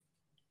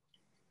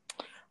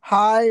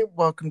Hi,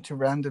 welcome to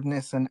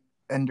Randomness and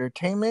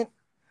Entertainment.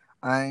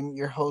 I'm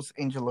your host,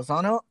 Angel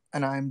Lozano,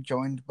 and I'm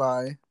joined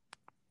by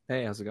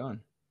Hey, how's it going?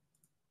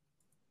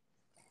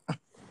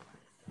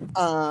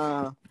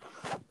 uh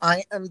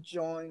I am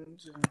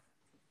joined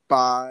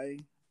by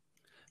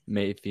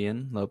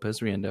Mathian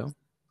Lopez Riendo.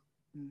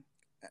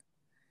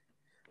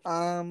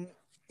 um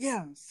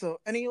yeah, so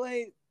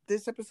anyway,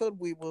 this episode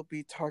we will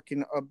be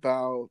talking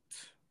about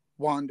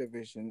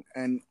WandaVision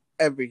and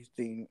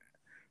everything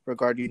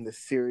regarding the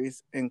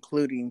series,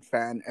 including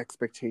fan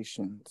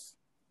expectations.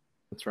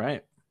 That's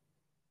right.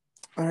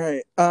 All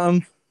right.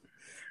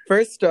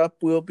 First up,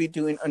 we'll be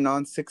doing a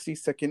non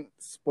 60-second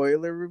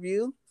spoiler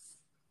review,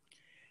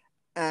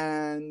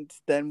 and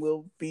then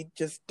we'll be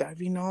just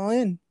diving all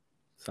in.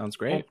 Sounds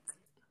great.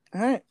 All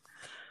right.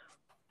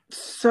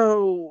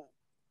 So,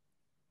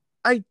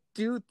 I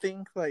do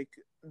think like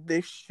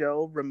this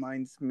show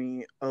reminds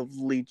me of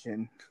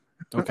Legion.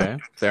 Okay,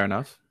 fair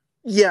enough.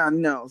 Yeah,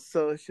 no.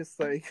 So it's just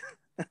like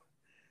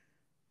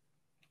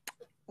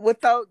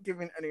without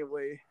giving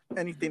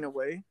anything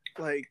away,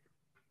 like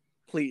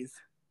please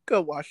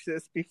go watch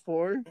this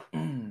before.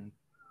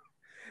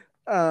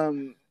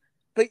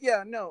 But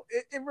yeah, no,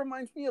 it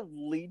reminds me of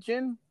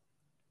Legion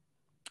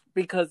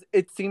because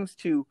it seems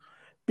to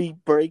be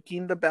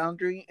breaking the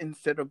boundary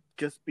instead of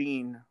just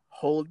being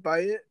held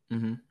by it.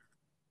 Mm-hmm.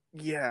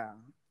 Yeah.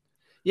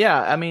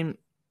 Yeah, I mean,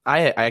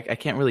 I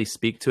can't really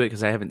speak to it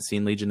because I haven't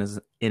seen Legion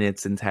in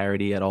its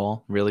entirety at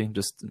all, really,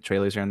 just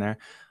trailers here and there.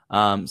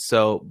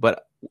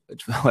 But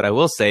what I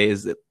will say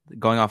is that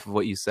going off of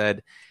what you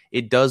said,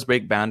 it does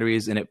break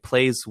boundaries and it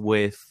plays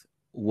with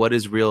what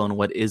is real and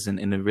what isn't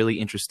in a really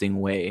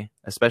interesting way,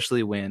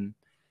 especially when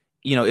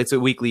it's a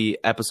weekly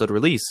episode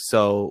release.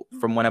 So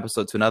from one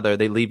episode to another,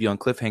 they leave you on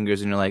cliffhangers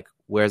and you're like,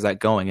 where's that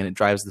going? And it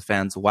drives the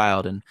fans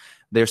wild. And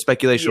there's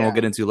speculation we'll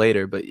get into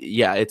later. But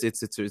yeah, it's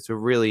a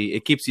really,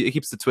 it keeps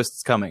the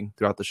twists coming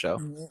throughout the show.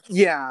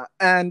 Yeah.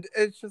 And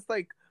it's just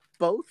like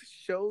both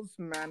shows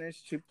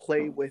manage to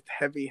play with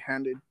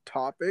heavy-handed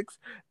topics,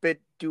 but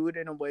do it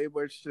in a way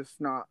where it's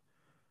just not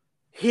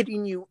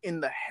hitting you in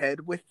the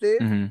head with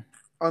it,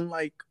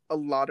 unlike a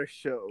lot of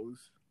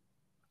shows.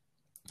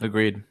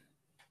 Agreed.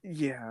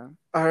 Yeah.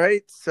 All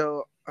right.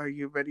 So are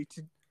you ready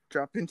to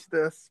drop into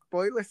the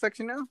spoiler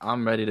section now?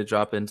 I'm ready to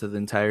drop into the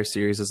entire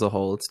series as a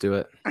whole. Let's do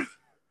it.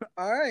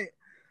 All right.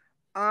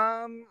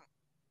 I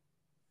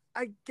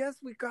guess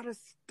we gotta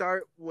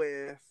start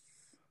with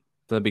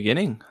the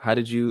beginning. How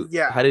did you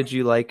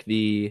like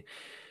the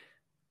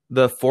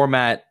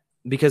format?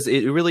 Because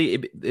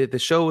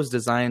the show was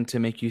designed to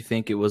make you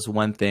think it was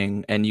one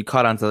thing, and you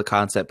caught onto the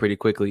concept pretty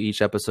quickly.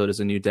 Each episode is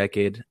a new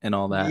decade and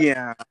all that.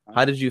 Yeah.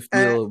 How did you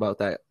feel about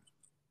that?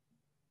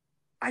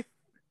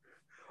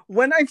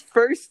 When I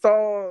first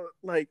saw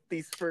like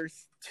these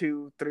first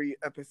 2-3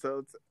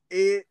 episodes,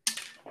 I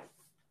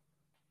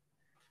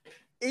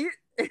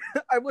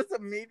was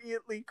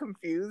immediately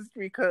confused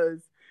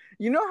because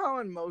you know how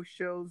in most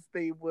shows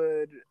they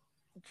would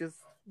just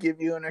give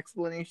you an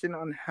explanation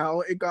on how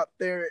it got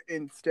there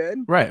instead?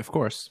 Right, of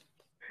course.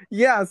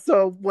 Yeah,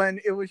 so when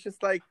it was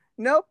just like,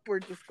 nope, we're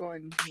just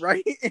going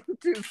right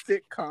into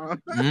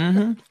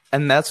sitcom.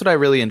 And that's what I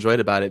really enjoyed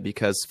about it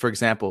because, for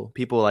example,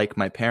 people like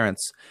my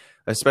parents,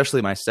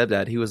 especially my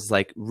stepdad, he was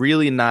like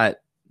really not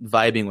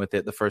vibing with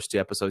it the first 2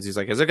 episodes. He's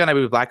like, is it going to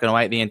be black and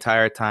white the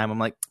entire time? I'm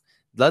like,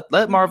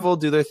 let Marvel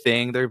do their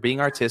thing. They're being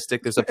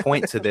artistic. There's a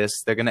point to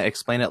this. They're going to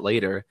explain it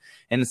later.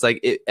 And it's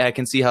like, I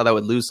can see how that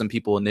would lose some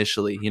people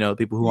initially,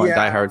 people who aren't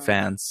diehard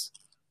fans.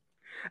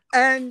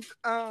 And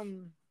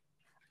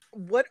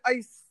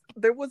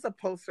there was a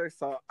poster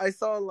I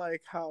saw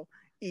like how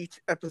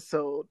each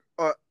episode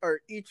or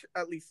each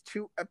at least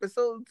 2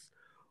 episodes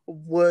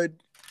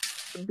would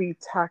be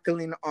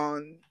tackling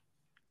on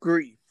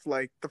grief.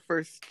 Like the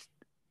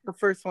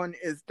first one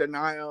is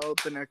denial,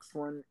 the next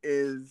one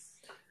is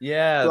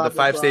the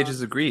 5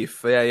 stages of grief.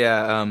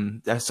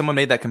 Someone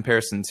made that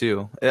comparison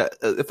too.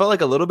 It felt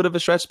like a little bit of a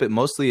stretch, but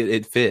mostly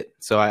it fit.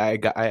 So I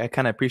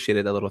kind of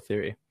appreciated that little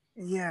theory.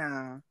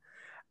 Yeah.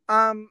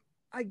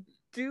 I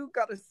do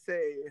gotta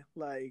say,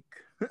 like,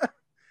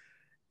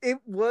 it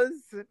was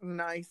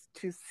nice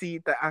to see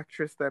the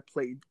actress that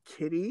played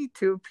Kitty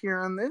to appear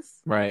on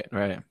this. Right.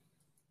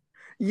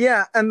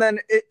 Yeah, and then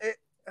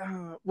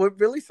what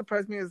really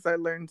surprised me is I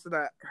learned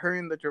that her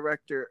and the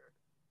director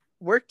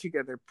worked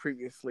together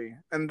previously,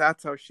 and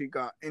that's how she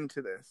got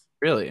into this.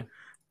 Really?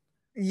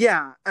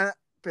 Yeah,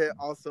 but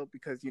also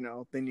because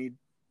they need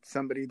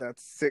somebody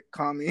that's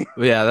sitcom-y.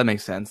 Yeah, that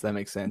makes sense.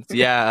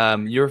 Yeah,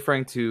 you're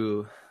referring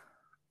to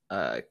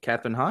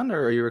Catherine Hahn,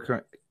 or are you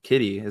referring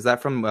Kitty? Is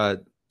that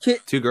from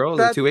 2 Girls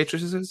or 2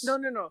 Waitresses?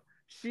 No.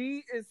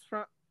 She is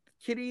from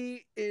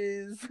Kitty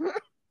is.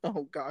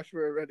 Oh gosh,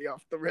 we're already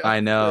off the rails. I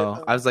know.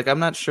 But, I was like, I'm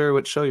not sure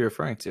what show you're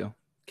referring to.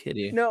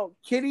 Kitty. No,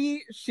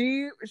 Kitty.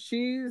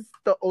 She's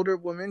the older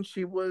woman.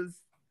 She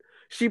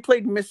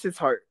played Mrs.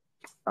 Hart.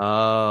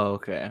 Oh,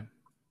 okay.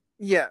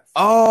 Yes.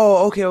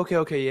 Oh,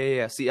 okay.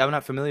 Yeah. See, I'm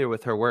not familiar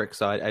with her work,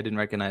 so I didn't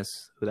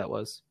recognize who that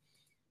was.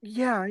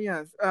 Yeah.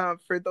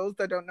 For those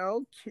that don't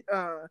know,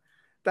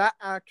 that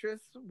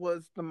actress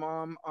was the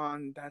mom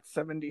on that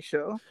 '70s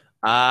show.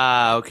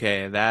 Ah,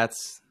 okay.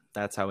 That's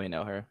how we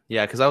know her.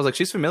 Yeah, because I was like,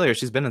 she's familiar.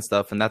 She's been in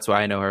stuff, and that's where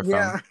I know her from.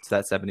 Yeah, It's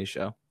that '70s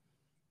show.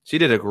 She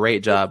did a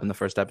great job in the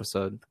first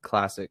episode.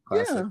 Classic,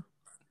 classic.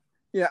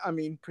 yeah, yeah. I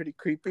mean, pretty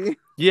creepy.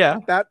 Yeah,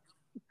 That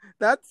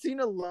that scene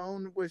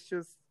alone was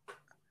just.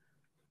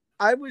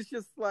 I was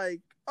just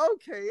like,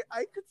 okay,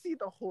 I could see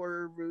the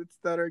horror roots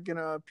that are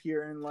gonna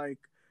appear in like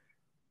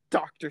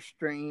Doctor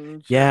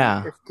Strange. And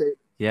yeah, if they,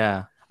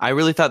 yeah. I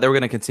really thought they were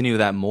going to continue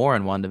that more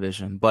in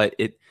WandaVision, but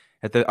it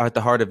at the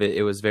heart of it,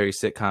 it was very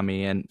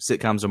sitcom-y, and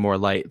sitcoms are more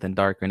light than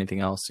dark or anything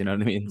else. You know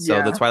what I mean? So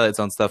the yeah, Twilight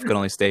Zone stuff could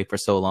only stay for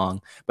so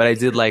long. But I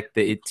did like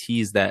that it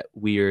teased that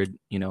weird,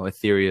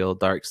 ethereal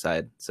dark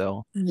side.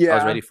 So I was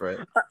yeah, ready for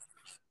it.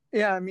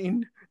 yeah. I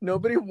mean,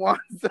 nobody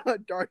wants a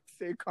dark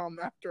sitcom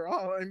after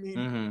all. I mean,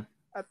 Hmm.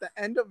 at the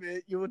end of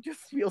it, you will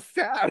just feel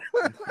sad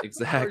or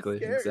Exactly,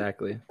 scared.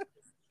 exactly.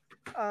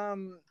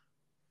 Um,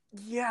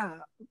 yeah,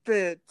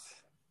 but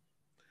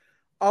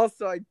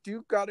also I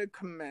do gotta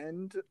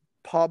commend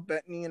Paul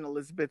Bettany and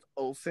Elizabeth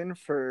Olsen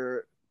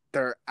for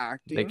their They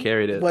acting.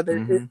 carried it. Whether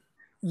it, Hmm.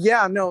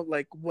 yeah, no,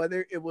 like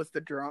whether it was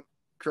the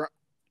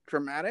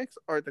dramatics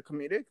or the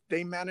comedic,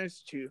 they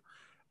managed to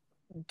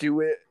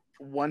do it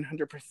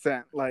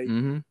 100%. Like,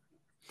 Hmm.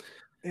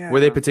 yeah,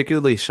 Where they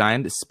particularly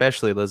shined,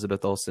 especially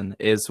Elizabeth Olsen,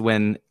 is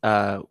when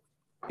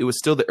it was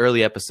still the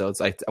early episodes.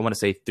 I want to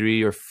say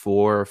 3 or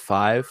 4 or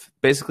 5.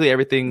 Basically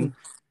everything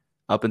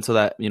up until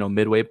that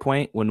midway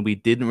point when we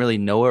didn't really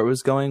know where it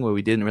was going, where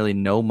we didn't really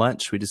know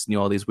much. We just knew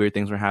all these weird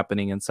things were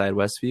happening inside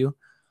Westview.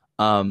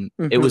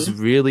 It was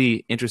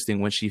really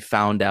interesting when she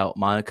found out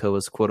Monica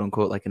was quote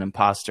unquote like an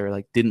imposter,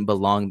 like didn't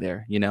belong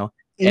there, And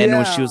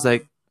when she was yeah,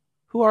 like,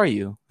 "Who are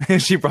you?"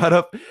 and she brought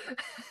up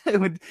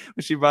when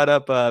she brought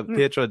up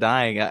Pietro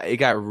dying, it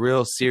got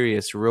real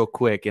serious real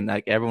quick, and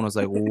like everyone was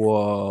like,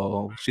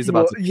 "Whoa, she's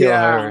about well, to kill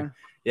yeah, her."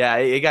 Yeah,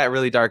 it got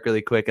really dark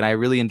really quick, and I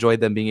really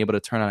enjoyed them being able to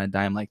turn on a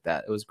dime like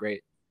that. It was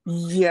great.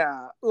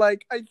 yeah.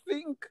 Like, I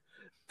think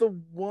the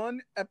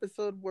one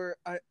episode where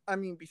I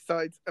mean,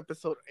 besides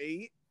episode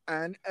 8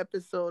 and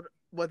episode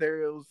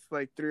whether it was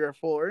like 3 or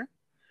 4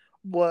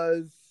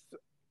 was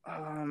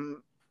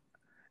um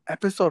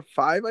episode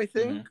 5, I Hmm.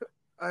 think.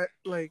 I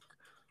like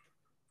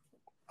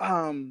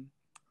um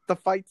the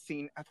fight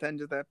scene at the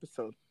end of the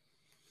episode.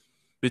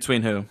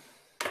 Between who?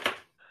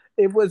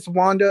 It was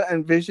Wanda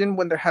and Vision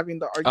when they're having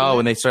the Oh, when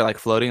argument. they start like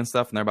floating and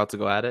stuff, and they're about to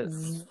go at it.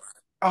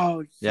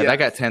 Oh Yeah, that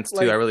yes. got tense too.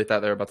 I Like, really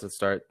thought they were about to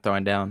start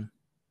throwing down.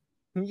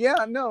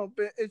 yeah, no,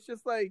 but it's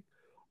just like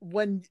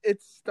when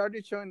it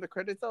started showing the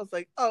credits, I was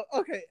like, oh,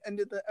 okay,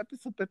 ended the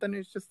episode. But then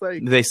it's just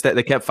like They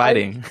kept I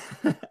fighting.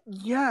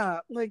 yeah,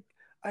 like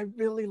I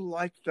really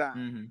like that.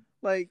 Hmm.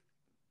 Like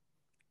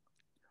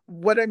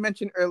what I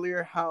mentioned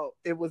earlier, how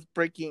it was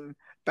breaking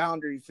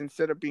boundaries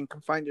instead of being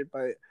confined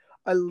by it.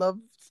 I love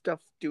stuff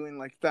doing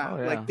like Oh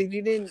that. Like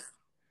yeah.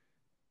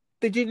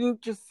 they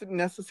didn't just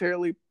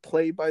necessarily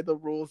play by the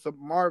rules of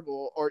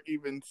Marvel or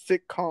even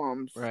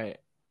sitcoms. Right.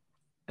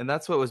 And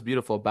that's what was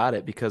beautiful about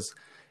it, because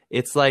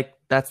it's like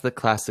that's the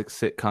classic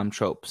sitcom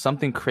trope.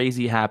 Something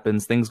crazy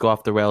happens, things go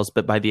off the rails,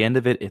 but by the end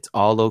of it, it's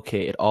all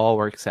okay. It all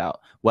works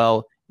out.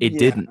 Well, it Yeah,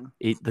 didn't.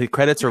 The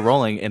credits are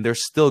rolling and they're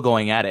still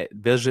going at it.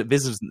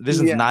 Vision's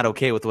yeah, not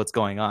okay with what's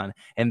going on.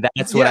 And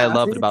that's what I yeah,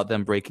 loved about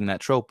them breaking that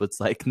trope. It's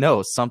like,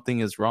 no, something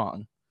is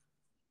wrong.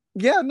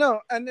 yeah. No,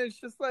 and it's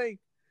just like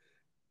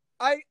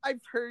I've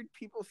heard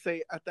people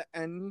say at the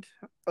end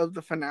of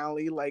the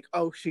finale, like,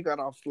 "Oh, she got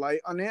off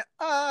light on it."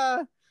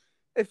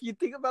 If you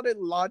think about it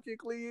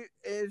logically,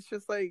 it's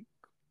just like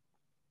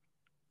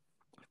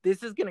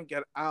this is gonna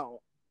get out.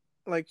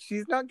 Like,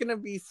 she's not gonna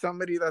be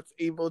somebody that's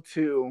able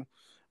to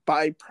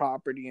buy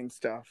property and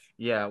stuff.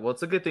 Yeah, well,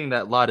 it's a good thing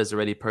that lot is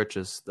already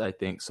purchased, I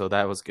think. So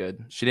that was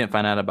good. She didn't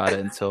find out about it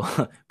until,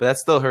 but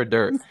that's still her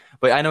dirt.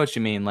 But I know what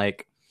you mean.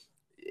 Like,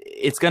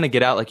 it's gonna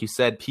get out, like you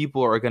said.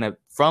 People are gonna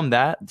from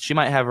that. She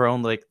might have her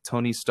own like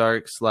Tony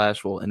Stark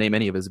slash, well, name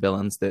any of his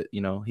villains that he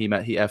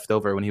effed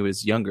over when he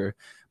was younger.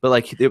 But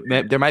like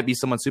there might be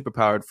someone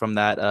superpowered from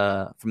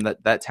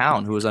that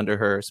town who was under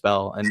her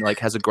spell and like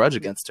has a grudge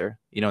against her,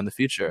 in the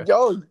future.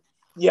 Yo,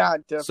 yeah,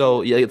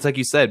 So yeah, definitely. it's like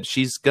you said,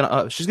 she's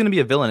gonna be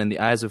a villain in the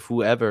eyes of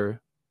whoever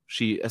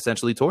she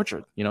essentially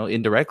tortured,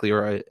 indirectly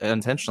or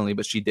intentionally,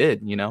 but she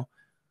did,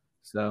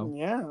 So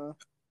Yeah,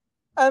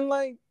 and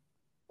like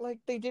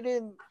they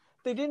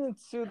didn't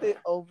soothe it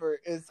over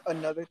is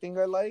another thing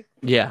I like.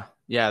 yeah,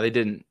 they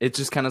didn't. It's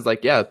just kind of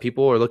like, yeah,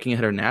 people are looking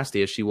at her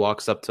nasty as she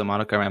walks up to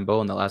Monica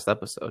Rambeau in the last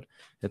episode.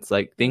 It's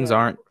like things Yeah,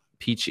 aren't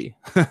peachy.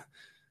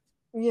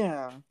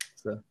 yeah.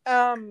 So,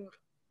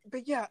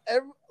 But yeah,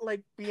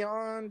 like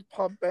beyond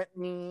Paul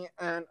Bettany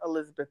and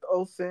Elizabeth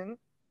Olsen,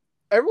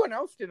 everyone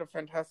else did a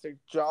fantastic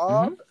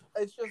job. mhm.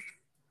 It's just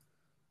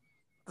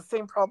the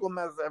same problem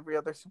as every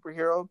other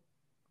superhero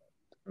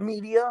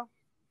media.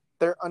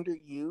 They're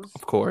underused.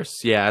 Of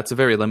course, yeah, it's a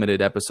very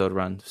limited episode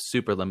run,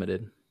 super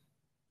limited.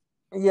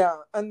 Yeah,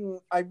 and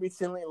I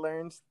recently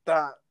learned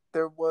that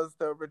there was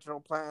the original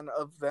plan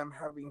of them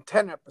having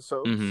 10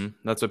 episodes.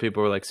 That's what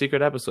people were like,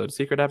 secret episode,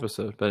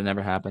 but it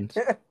never happened.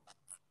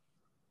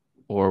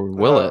 Or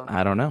will it?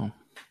 I don't know.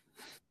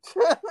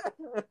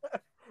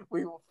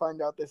 We will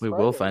find out this We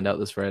Friday. will find out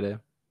this Friday.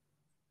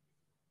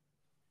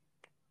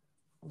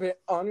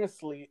 But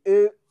honestly,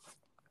 this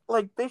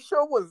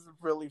show was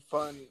really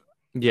fun.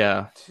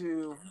 Yeah.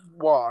 To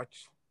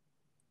watch.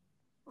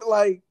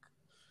 Like,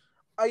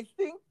 I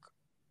think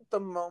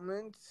the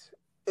moment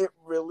it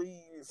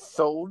really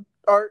sold,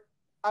 or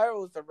I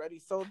was already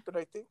sold, but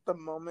I think the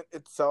moment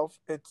itself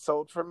it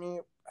sold for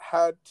me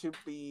had to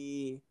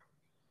be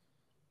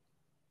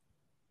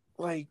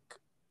like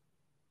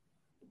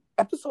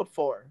episode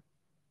 4.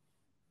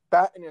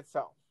 That in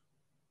itself.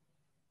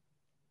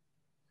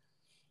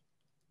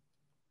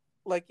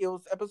 Like, it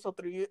was episode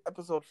 3,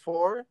 episode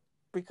 4,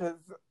 because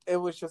it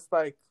was just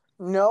like,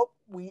 nope,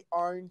 we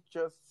aren't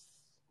just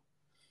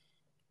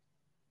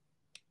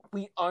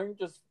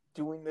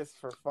doing this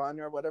for fun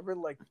or whatever.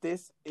 Like,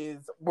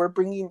 we're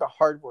bringing the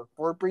hard work.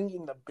 We're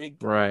bringing the big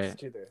guns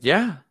to this.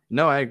 Yeah.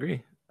 No, I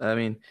agree. I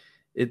mean,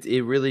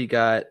 it really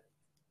got,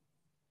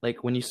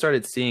 like, when you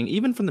started seeing,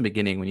 even from the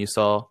beginning, when you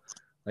saw,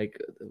 like,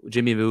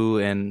 Jimmy Woo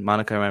and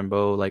Monica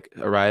Rambeau, like,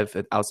 arrive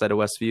outside of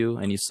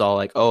Westview, and you saw,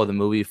 like, oh, the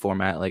movie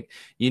format, like,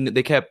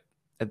 they kept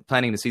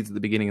planting the seeds at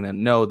the beginning, and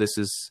then, no, this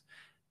is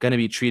going to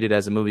be treated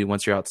as a movie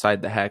once you're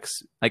outside the hex,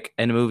 like,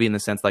 in a movie in the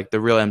sense, like, the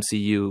real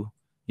MCU,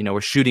 we're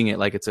shooting it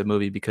like it's a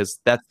movie because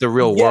that's the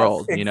real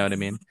world, you know what I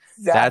mean?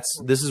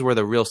 Exactly. This is where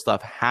the real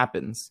stuff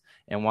happens,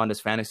 and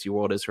Wanda's fantasy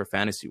world is her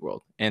fantasy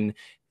world, and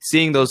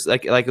seeing those,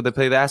 like they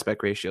play the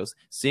aspect ratios,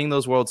 seeing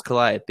those worlds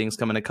collide, things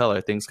come into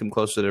color, things come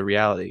closer to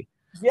reality.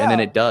 Yeah. And then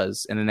it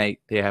does. And then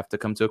they have to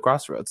come to a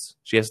crossroads.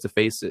 She has to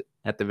face it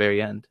at the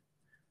very end.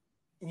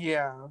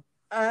 Yeah.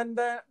 And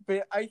but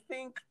I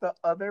think the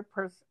other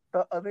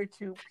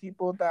two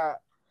people that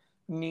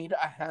need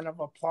a hand of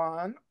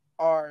applause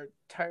are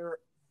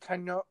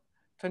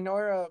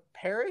Tynora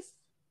Paris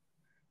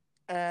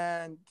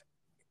and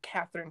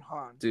Catherine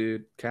Hahn.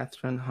 Dude,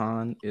 Catherine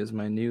Hahn is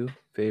my new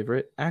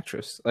favorite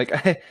actress.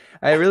 Like,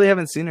 I really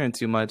haven't seen her in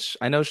too much.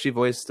 I know she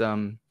voiced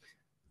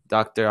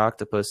Dr.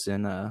 Octopus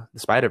in the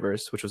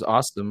Spider-Verse, which was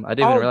awesome. I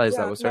didn't even realize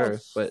that was her.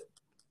 But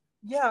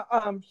yeah,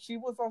 she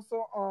was also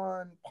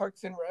on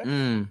Parks and Rec.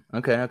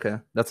 Okay.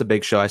 That's a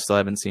big show I still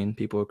haven't seen.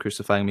 People are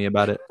crucifying me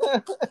about it.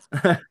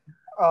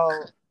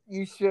 Oh,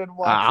 you should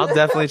watch it. I'll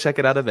definitely check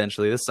it out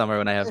eventually this summer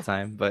when I have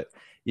time. But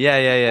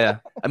yeah.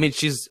 I mean,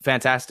 she's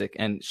fantastic,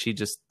 and she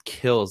just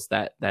kills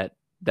that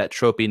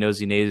tropey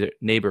nosy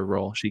neighbor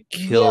role. She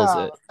kills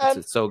it.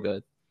 It's so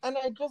good. And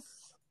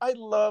I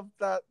love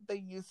that they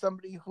use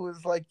somebody who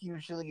is, like,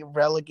 usually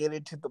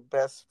relegated to the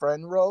best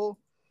friend role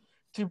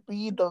to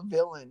be the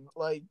villain.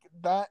 Like,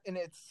 that in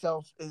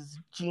itself is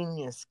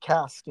genius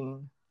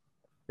casting.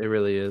 It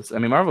really is. I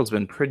mean, Marvel's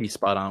been pretty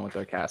spot on with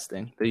their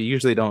casting. They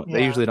usually don't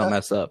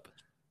mess up.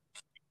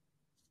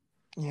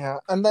 Yeah.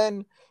 And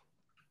then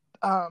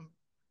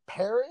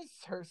Paris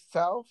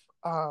herself,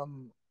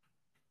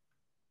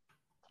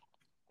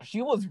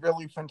 she was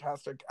really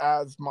fantastic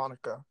as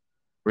Monica.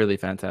 Really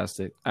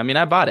fantastic. I mean,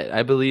 I bought it.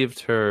 I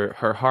believed her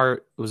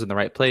heart was in the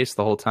right place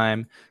the whole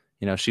time.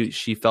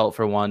 She felt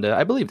for Wanda.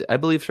 I believed it. I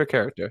believed her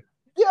character.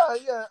 Yeah.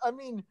 I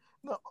mean,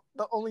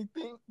 the only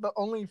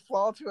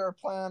flaw to her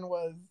plan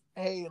was,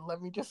 hey, let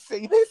me just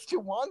say this to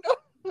Wanda.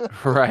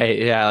 Right.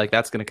 Yeah. Like,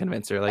 that's going to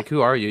convince her. Like,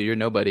 who are you? You're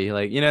nobody.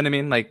 Like, you know what I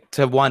mean? Like,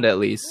 to Wanda at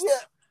least.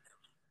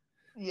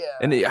 Yeah.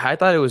 And I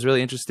thought it was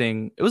really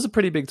interesting. It was a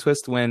pretty big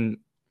twist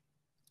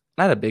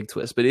not a big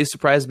twist, but it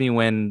surprised me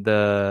when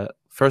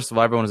first of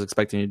all, everyone was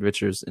expecting Reed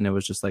Richards, and it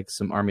was just like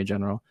some army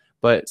general.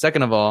 But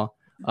second of all,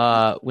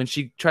 when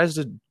she tries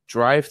to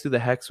drive through the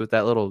hex with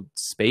that little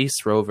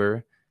space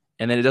rover,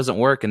 and then it doesn't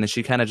work, and then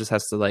she kind of just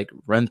has to, like,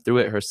 run through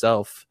it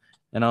herself.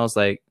 And I was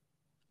like,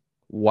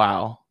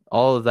 wow,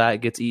 all of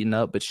that gets eaten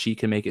up, but she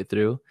can make it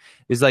through.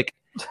 I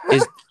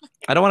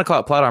don't want to call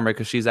it plot armor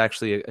because she's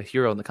actually a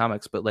hero in the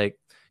comics, but, like,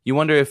 you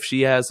wonder if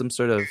she has some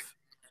sort of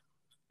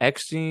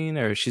X gene,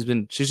 or she's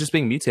just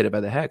being mutated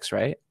by the hex,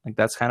 right? Like,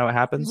 that's kind of what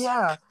happens.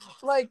 Yeah,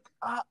 like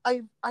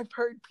I've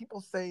heard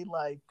people say,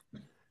 like,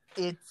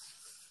 it's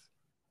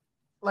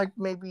like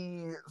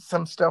maybe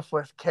some stuff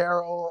with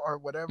Carol or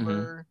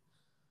whatever.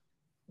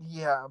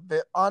 Yeah,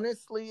 but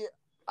honestly,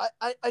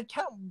 I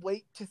can't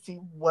wait to see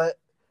what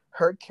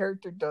her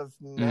character does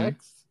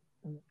next.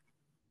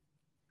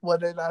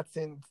 Whether that's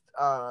in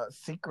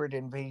Secret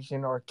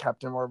Invasion or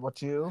Captain Marvel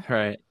 2.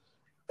 Right.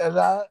 And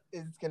that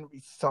is going to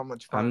be so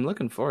much fun. I'm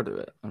looking forward to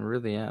it. I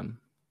really am.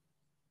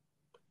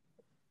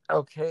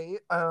 Okay.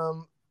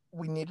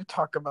 We need to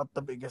talk about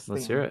the biggest thing.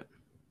 Let's hear it.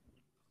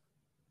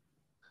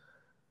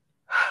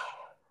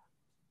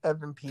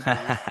 Evan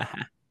Peters.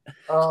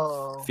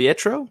 Oh.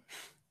 Pietro?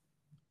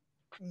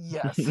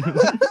 Yes.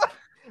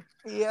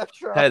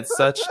 Pietro. Had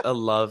such a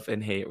love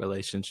and hate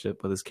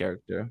relationship with his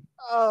character.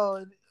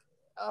 Oh,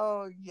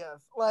 yes.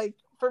 Like,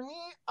 for me,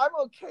 I'm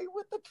okay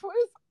with the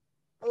twist.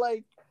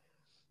 Like,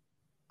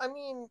 I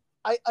mean,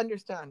 I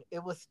understand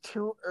it was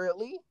too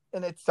early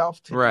in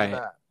itself to do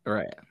that.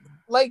 Right.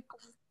 Like,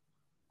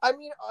 I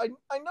mean,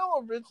 I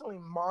know originally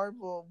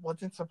Marvel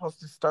wasn't supposed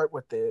to start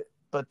with it,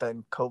 but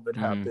then COVID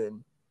Mm-hmm.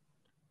 happened.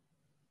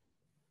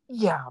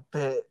 Yeah,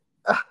 but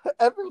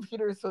Evan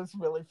Peters was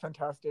really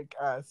fantastic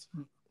as,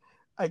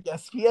 I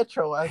guess,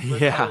 Pietro, as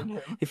we're Yeah, calling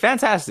him. he's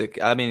fantastic.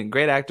 I mean,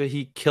 great actor.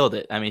 He killed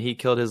it. I mean, he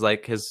killed his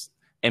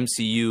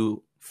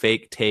MCU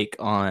fake take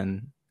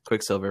on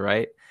Quicksilver,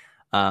 right?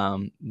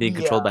 Being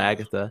controlled by Yeah,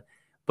 Agatha,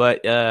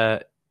 but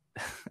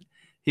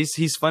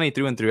he's funny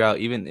through and throughout,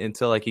 even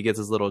until like he gets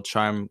his little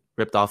charm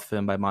ripped off of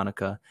him by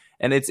Monica,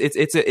 and it's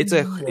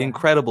a yeah,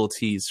 incredible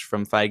tease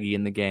from Feige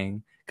and the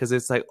gang because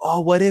it's like,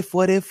 oh, what if,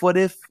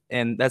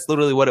 and that's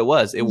literally what it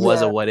was. It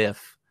was a yeah, what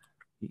if.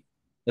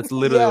 That's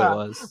literally what it yeah.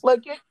 was.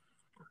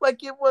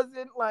 Like it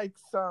wasn't like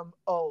some,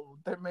 oh,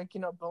 they're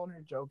making a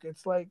boner joke.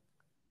 It's like,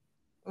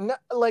 no,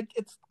 like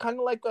it's kind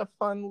of like a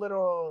fun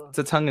little It's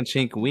a tongue in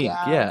cheek wink,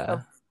 gag yeah.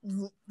 of,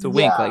 It's a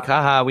wink, yeah, like,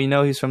 haha, we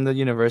know he's from the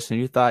universe, and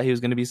you thought he was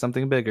going to be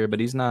something bigger, but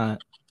he's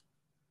not.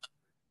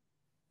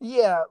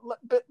 yeah.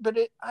 But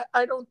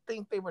I don't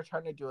think they were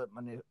trying to do it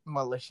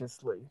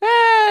maliciously.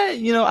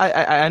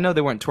 I know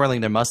they weren't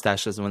twirling their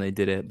mustaches when they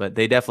did it, but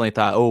they definitely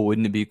thought, oh,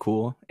 wouldn't it be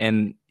cool?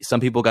 And some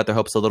people got their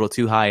hopes a little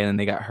too high, and then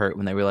they got hurt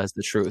when they realized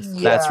the truth.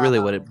 That's really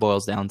Yeah, what it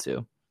boils down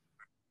to.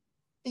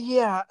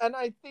 yeah, and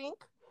I think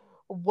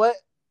what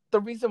the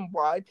reason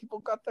why people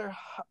got their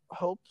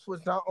hopes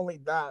was not only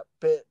that,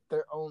 but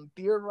their own Hmm.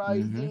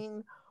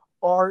 theorizing,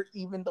 or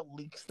even the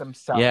leaks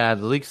themselves. Yeah,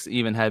 the leaks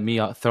even had me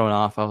thrown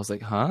off. I was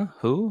like, huh?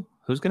 Who?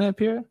 Who's going to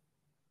appear?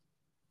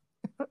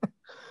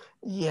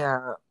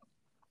 Yeah,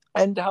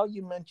 and how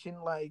you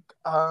mentioned like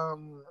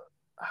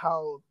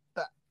how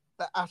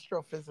the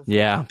astrophysicist,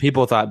 Yeah,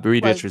 people thought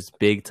Reed like, Richards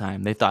big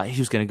time. They thought he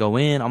was gonna go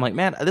in. I'm like,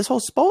 man, this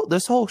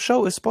whole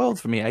show is spoiled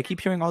for me. I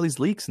keep hearing all these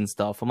leaks and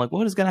stuff. I'm like,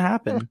 what is gonna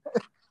happen?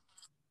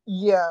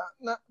 yeah,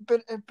 not,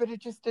 but it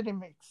just didn't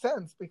make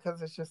sense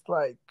because it's just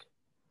like,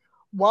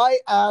 why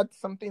add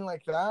something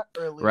like that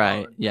early Right?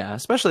 on? Yeah,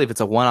 especially if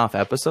it's a one-off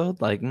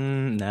episode. Like,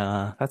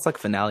 nah, that's like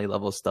finale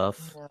level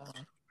stuff. Yeah,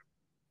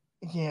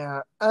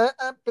 yeah.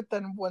 But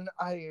then when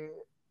I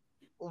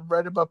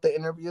read about the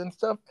interview and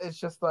stuff, it's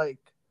just like,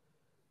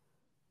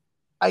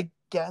 I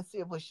guess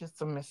it was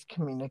just a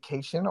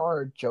miscommunication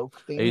or a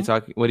joke Are you thing.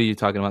 talking? What are you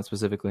talking about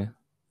specifically?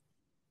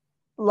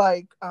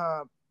 Like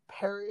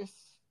Paris,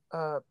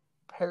 uh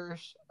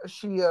Paris,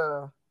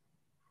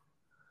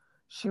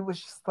 she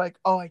was just like,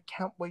 oh, I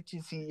can't wait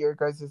to see your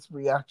guys'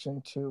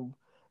 reaction to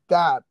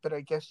that. But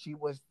I guess she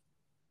was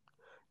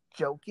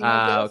joking, I Ah,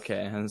 guess.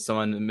 okay. And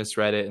someone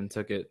misread it and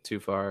took it too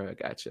far. I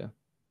gotcha.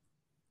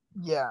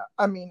 Yeah,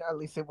 I mean, at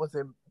least it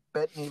wasn't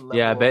Bettany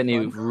Yeah, level of Bettany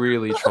fun.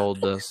 really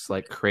trolled us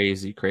like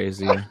crazy,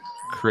 crazy,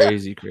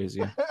 crazy,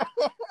 crazy.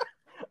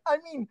 I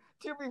mean,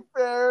 to be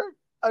fair,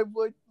 I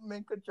would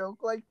make a joke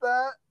like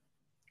that.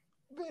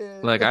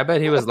 Like, But I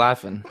bet he was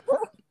laughing.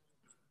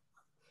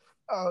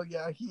 oh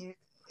yeah, he.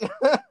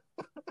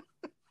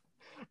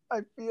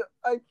 I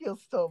feel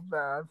so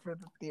bad for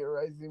the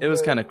theorizing, It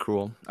was but kind of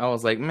cruel. I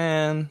was like,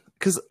 man,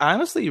 because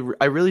honestly,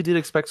 I really did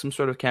expect some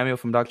sort of cameo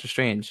from Doctor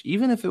Strange,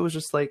 even if it was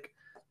just like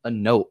a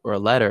note or a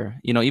letter.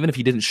 Even if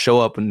he didn't show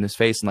up in his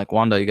face and like,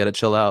 Wanda, you got to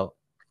chill out.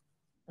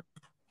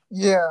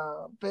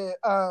 yeah, but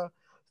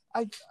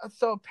I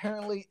so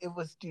apparently it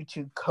was due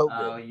to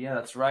Oh COVID. yeah,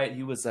 that's right.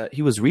 He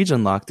was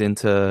region locked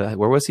into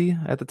where was he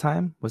at the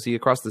time? Was he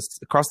across the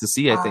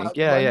sea? I think.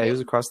 Yeah, yeah, he was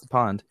London. across the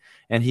pond,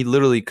 and he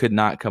literally could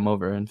not come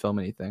over and film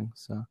anything.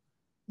 So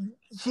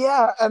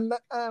Yeah,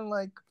 and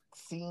like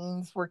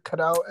scenes were cut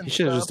out he and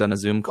should have just stuff. done a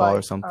Zoom call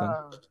or Like something.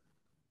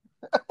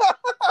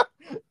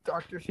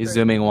 Doctor He's Strange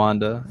zooming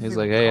Wanda. He's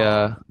like, Zoom hey,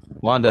 call.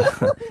 Wanda,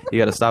 you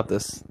got to stop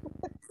this.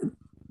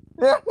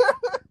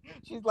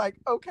 She's like,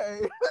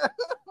 okay.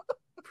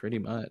 Pretty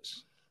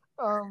much.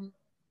 um,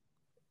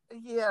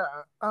 yeah.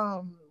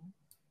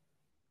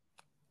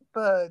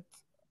 But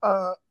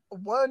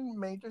one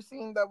major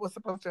scene that was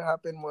supposed to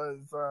happen was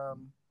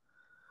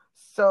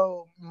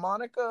so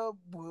Monica,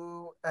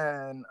 Wu,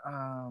 and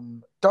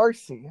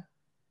Darcy,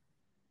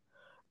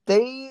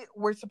 they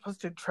were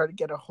supposed to try to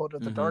get a hold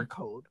of the Mm-hmm. Dark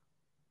Code.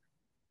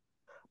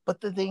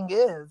 But the thing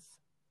is,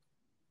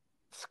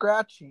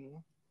 Scratchy,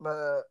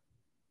 the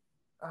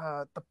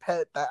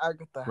pet that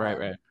Agatha Right, had,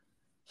 right.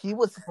 he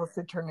was supposed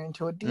to turn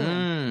into a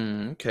demon.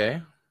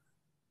 Okay.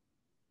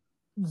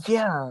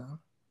 Yeah,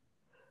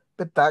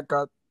 but that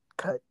got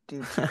cut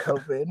due to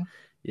COVID.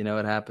 You know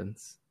what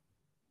happens.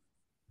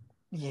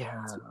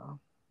 Yeah.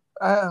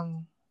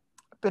 Um,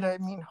 but I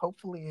mean,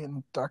 hopefully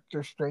in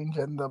Doctor Strange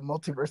and the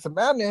Multiverse of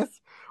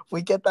Madness,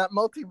 we get that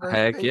multiverse,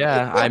 Heck baby.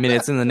 yeah. I mean,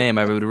 it's in the name.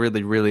 I would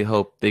really, really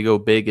hope they go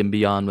big and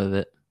beyond with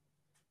it.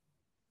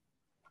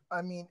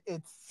 I mean,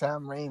 it's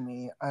Sam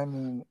Raimi. I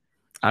mean,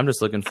 I'm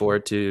just looking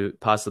forward to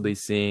possibly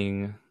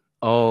seeing.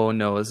 Oh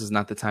no, this is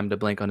not the time to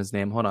blank on his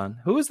name. Hold on.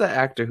 Who is that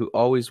actor who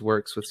always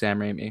works with Sam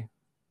Raimi?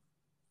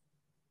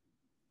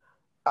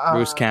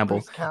 Bruce Campbell.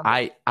 Bruce Campbell.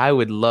 I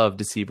would love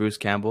to see Bruce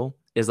Campbell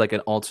is like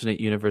an alternate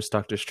universe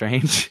Doctor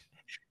Strange.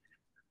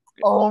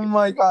 Oh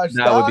my gosh,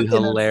 That would be that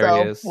in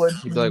itself would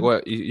hilarious. He'd be like, be.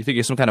 "What? You think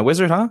you're some kind of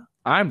wizard, huh?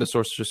 I'm the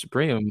Sorcerer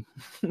Supreme."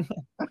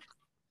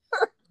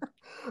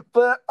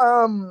 But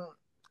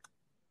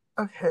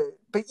okay,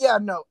 but yeah,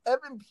 no,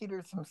 Evan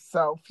Peters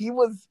himself, he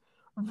was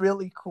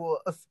really cool,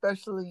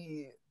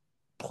 especially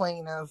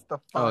playing as the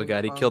Oh fun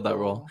god, he killed that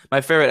role. uncle.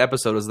 My favorite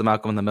episode was the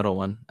Malcolm in the Middle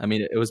one. I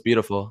mean, it was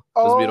beautiful. It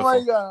was Oh my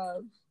beautiful.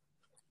 god.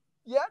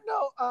 Yeah,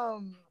 no,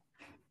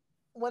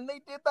 when they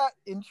did that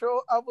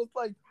intro, I was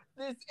like,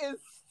 this is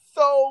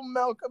so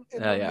Malcolm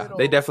in the Yeah, they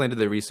Middle. definitely did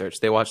their research.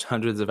 They watched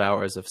hundreds of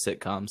hours of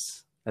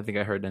sitcoms. I think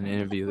I heard in an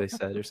interview they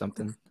said or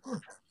something.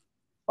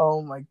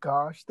 Oh my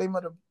gosh, they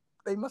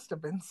must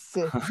have been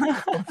sick of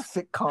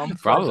sitcoms.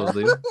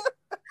 Probably.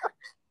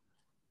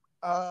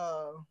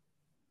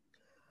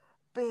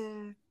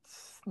 But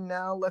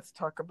now let's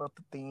talk about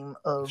the theme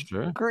of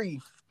Sure.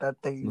 grief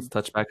that they Let's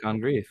touch back on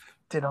grief.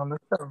 did on the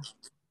show.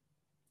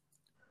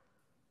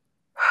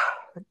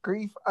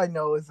 Grief, I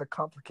know, is a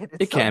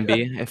complicated It can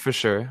subject, be, for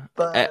sure.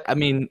 but I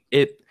mean,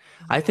 it.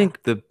 I yeah.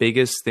 think the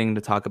biggest thing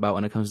to talk about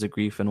when it comes to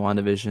grief in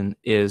WandaVision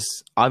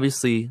is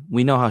obviously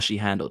we know how she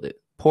handled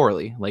it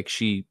poorly. Like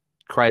she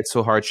cried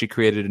so hard she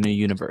created a new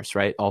universe,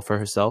 right? All for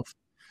herself.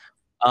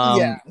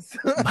 Yes.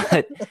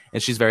 But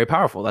and she's very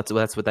powerful. That's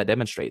what that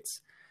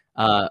demonstrates.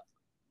 I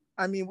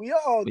mean, we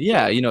all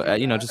Yeah, do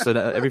that. just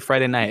every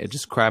Friday night, I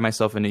just cry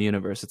myself in a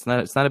universe. It's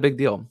not a big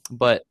deal,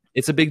 but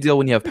it's a big deal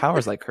when you have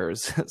powers like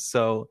hers.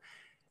 So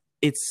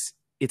it's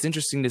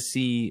interesting to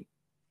see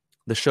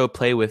the show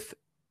play with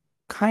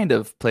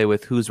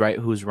who's right,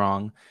 who's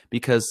wrong,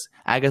 because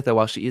Agatha,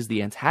 while she is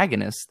the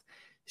antagonist,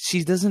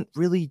 she doesn't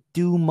really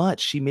do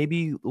much. She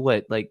maybe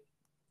what like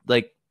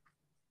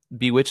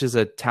bewitches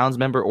a towns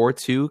member or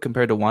two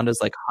compared to Wanda's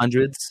like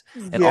hundreds,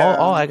 and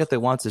all Yeah. Agatha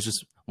wants is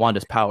just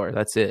Wanda's power.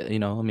 That's it.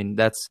 I mean,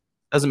 that's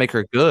doesn't make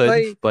her good,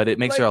 Like, but it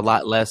makes her a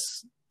lot less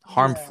yeah.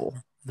 harmful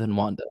than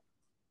Wanda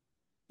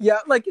Yeah,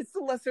 like it's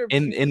the lesser of two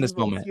in this evils.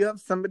 moment. You have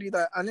somebody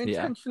that Yeah,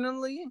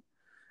 unintentionally,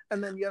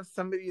 and then you have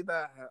somebody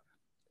that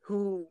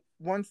who,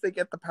 once they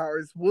get the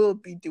powers, will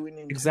be doing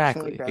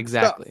intentionally bad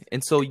exactly. stuff.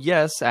 And so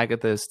yes,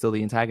 Agatha is still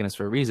the antagonist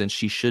for a reason.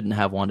 She shouldn't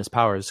have Wanda's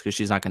powers because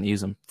she's not going to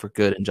use them for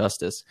good and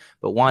justice.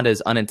 But Wanda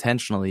is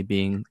unintentionally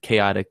being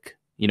chaotic.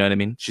 You know what I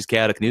mean? She's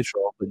chaotic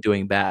neutral, but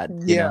doing bad.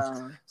 Yeah.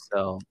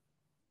 So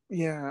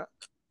Yeah.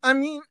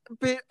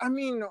 But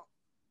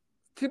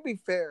to be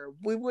fair,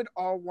 we would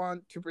all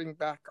want to bring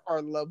back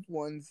our loved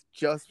ones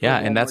just for yeah,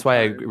 one and that's more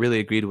why I time. really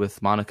agreed with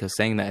Monica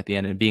saying that at the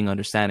end and being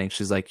understanding.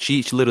 She's like,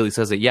 she literally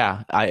says it.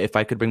 Yeah, if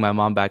I could bring my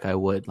mom back, I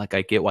would. Like,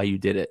 I get why you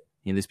did it.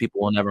 These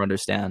people will never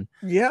understand.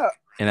 Yeah.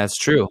 And that's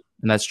true.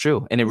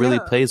 And it really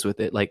plays with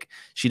it. Like,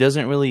 she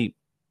doesn't really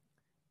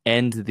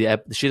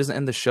she doesn't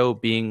end the show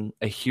being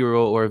a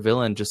hero or a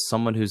villain, just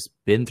someone who's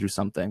been through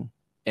something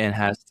and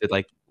has to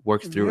like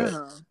work through it.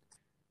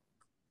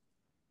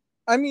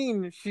 I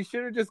mean, she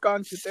should have just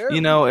gone to therapy.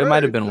 It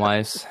might have been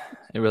wise.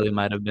 It really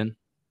might have been.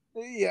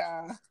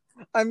 Yeah.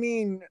 I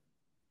mean,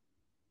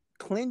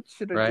 Clint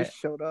should have just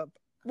showed up.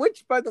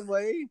 Which, by the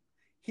way,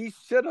 he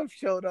should have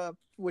showed up,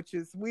 which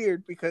is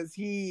weird because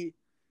he's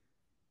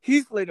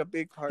played a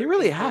big part. He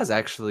really has,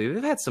 actually.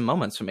 They've had some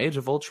moments from Age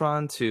of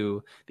Ultron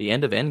to the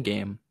end of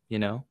Endgame,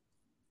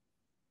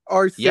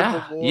 Or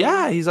Civil War.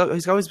 Yeah, he's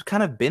always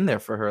kind of been there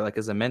for her, like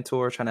as a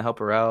mentor, trying to help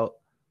her out.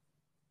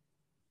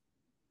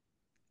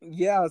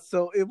 Yeah,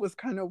 so it was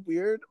kind of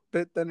weird,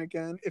 but then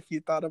again, if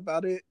you thought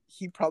about it,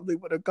 he probably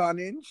would have gone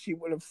in, she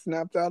would have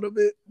snapped out of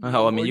it.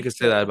 Oh, I mean, you could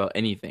say that about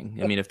anything.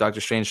 I mean, if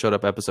Doctor Strange showed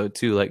up episode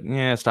 2, like,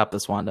 yeah, stop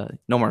this, Wanda.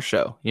 No more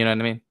show. You know what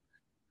I mean?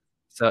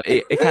 So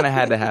it kind of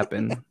had to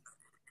happen.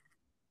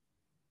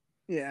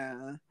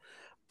 Yeah.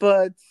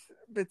 But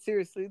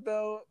seriously,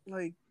 though,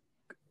 like,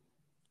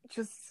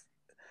 just,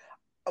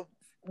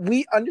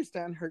 we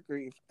understand her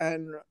grief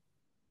and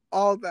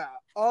all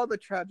the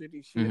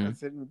tragedy she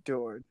has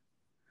endured.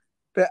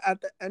 But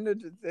at the end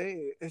of the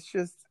day,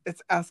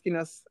 it's asking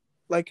us,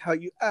 like how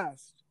you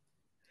asked,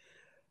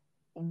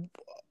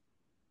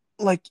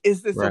 like,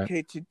 is this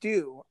okay to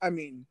do? I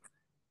mean,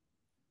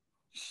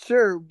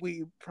 sure,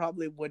 we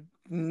probably would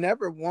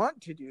never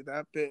want to do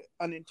that, but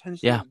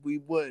unintentionally we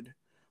would.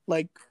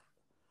 Like,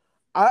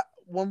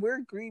 when we're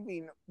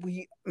grieving,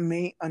 we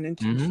may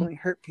unintentionally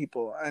hurt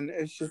people, and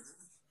it's just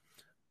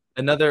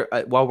another.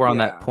 While we're on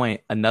that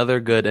point,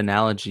 another good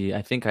analogy.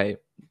 I think I'm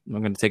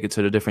going to take it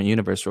to a different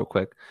universe real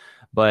quick.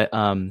 But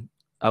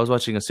I was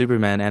watching a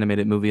Superman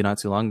animated movie not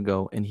too long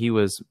ago, and he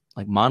was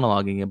like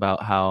monologuing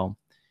about how,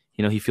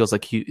 he feels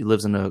like he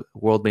lives in a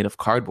world made of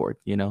cardboard,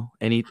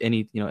 any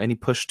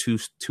push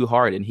too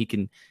hard and he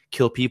can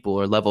kill people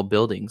or level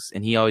buildings,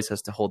 and he always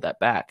has to hold that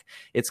back.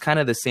 It's kind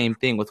of the same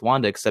thing with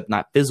Wanda, except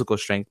not physical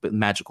strength, but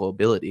magical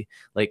ability.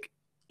 Like,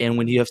 and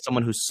when you have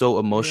someone who's so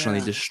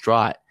emotionally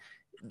distraught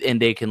and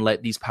they can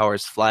let these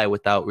powers fly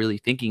without really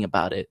thinking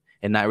about it,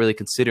 and not really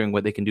considering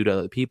what they can do to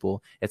other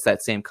people, it's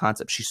that same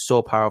concept. She's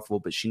so powerful,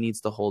 but she needs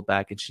to hold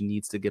back and she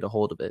needs to get a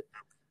hold of it.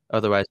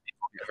 Otherwise,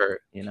 people get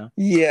hurt,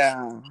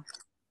 Yeah.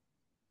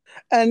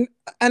 And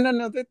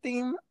another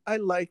theme I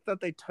like that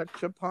they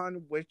touch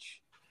upon, which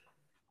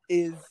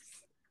is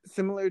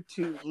similar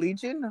to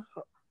Legion,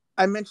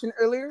 I mentioned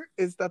earlier,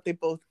 is that they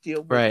both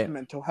deal with Right.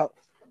 mental health.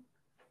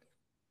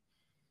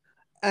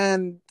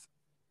 And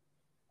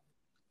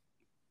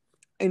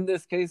in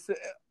this case,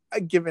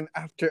 given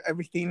after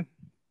everything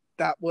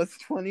that was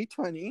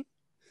 2020,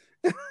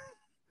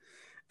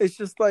 it's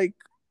just like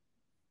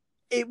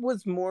it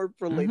was more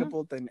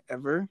relatable than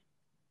ever.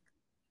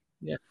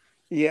 Yeah.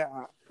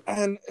 Yeah.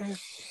 And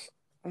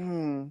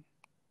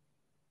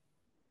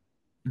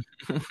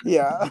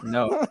yeah.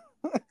 No.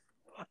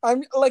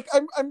 I'm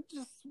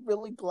just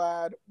really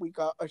glad we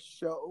got a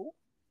show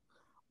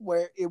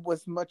where it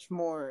was much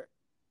more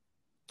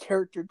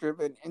character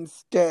driven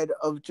instead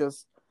of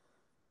just,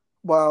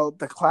 well,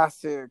 the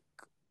classic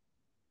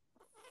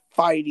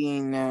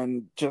fighting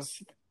and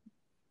just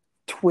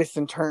twists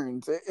and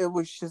turns. It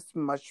was just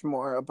much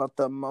more about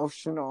the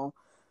emotional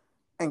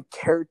and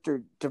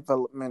character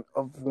development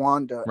of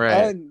Wanda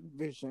Right. and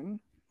Vision,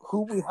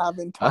 who we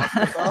haven't talked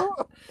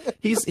about.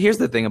 Here's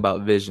the thing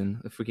about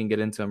Vision, if we can get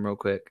into him real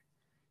quick.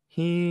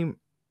 I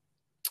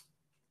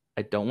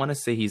don't want to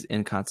say he's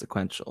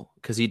inconsequential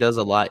because he does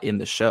a lot in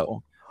the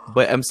show.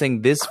 But I'm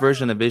saying this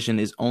version of Vision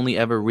is only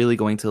ever really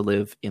going to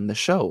live in the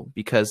show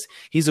because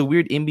he's a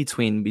weird in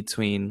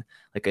between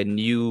like a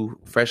new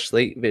fresh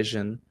slate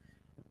Vision,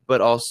 but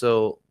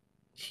also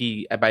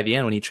he by the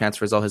end when he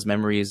transfers all his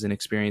memories and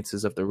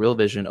experiences of the real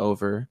Vision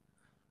over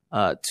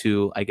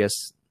to I guess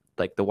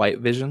like the white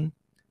Vision,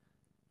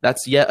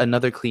 that's yet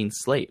another clean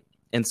slate.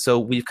 And so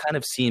we've kind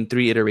of seen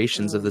 3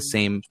 iterations of the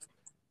same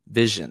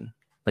Vision.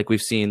 Like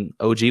we've seen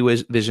OG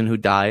Vision who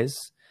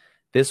dies,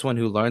 this one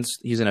who learns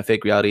he's in a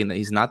fake reality and that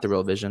he's not the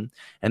real Vision,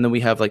 and then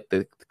we have like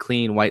the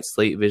clean white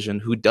slate Vision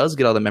who does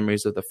get all the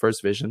memories of the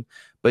first Vision,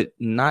 but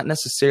not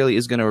necessarily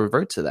is going to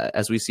revert to that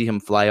as we see him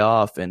fly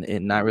off and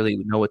not really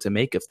know what to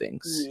make of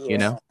things, you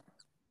know?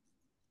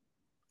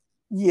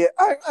 Yeah,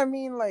 I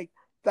mean, like,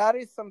 that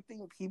is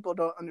something people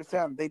don't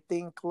understand. They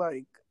think,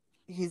 like,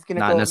 he's going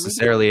to Not go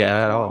necessarily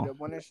at all.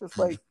 when it's just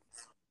like,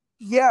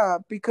 yeah,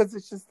 because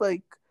it's just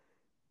like,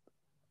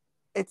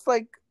 it's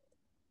like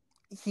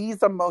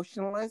he's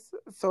emotionless.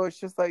 So it's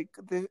just like,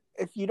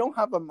 if you don't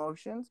have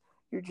emotions,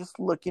 you're just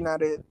looking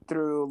at it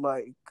through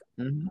like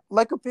a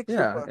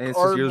picture book. And it's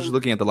or just, you're just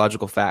looking at the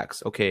logical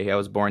facts. Okay, I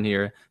was born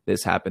here.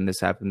 This happened. This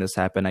happened. This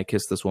happened. I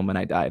kissed this woman.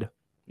 I died.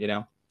 You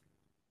know.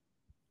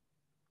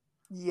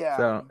 Yeah.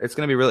 So it's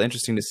going to be really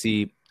interesting to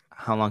see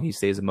how long he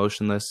stays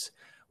emotionless.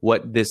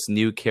 What this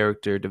new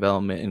character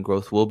development and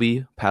growth will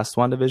be past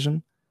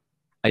WandaVision.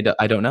 I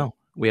don't know.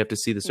 We have to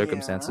see the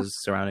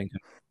circumstances surrounding him.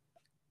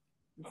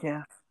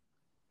 Yeah.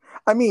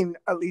 I mean,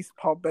 at least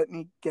Paul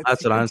Bettany gets.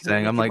 That's what I'm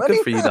saying. I'm like, money.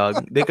 good for you,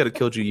 dog. They could have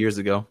killed you years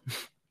ago.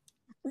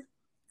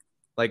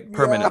 Like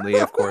permanently,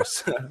 of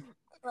course.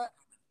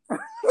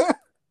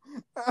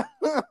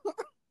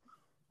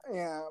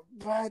 Yeah,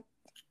 but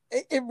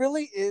it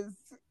really is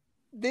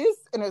this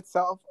in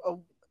itself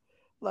of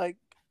like,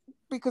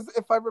 because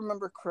if I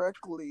remember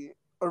correctly,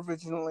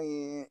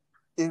 originally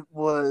it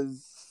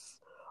was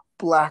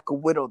Black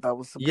Widow that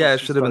was supposed yeah, it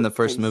to should have been the start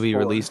first phase movie 4.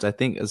 released, I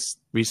think, as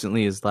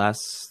recently as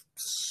last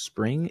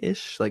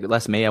spring-ish. Like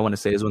last May, I want to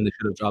say, is when they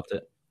should have dropped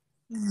it.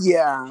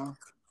 Yeah.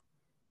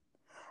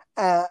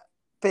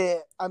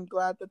 But I'm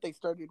glad that they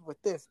started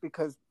with this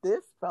because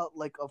this felt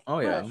like a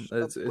fresh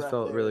it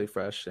felt really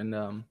fresh,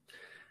 and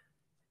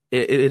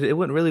it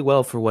went really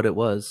well for what it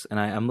was. And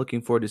I'm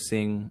looking forward to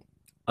seeing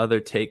other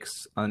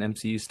takes on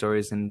MCU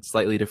stories in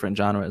slightly different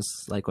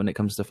genres, like when it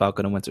comes to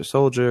Falcon and Winter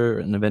Soldier,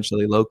 and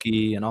eventually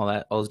Loki, and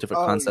all those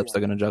different concepts they're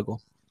going to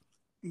juggle.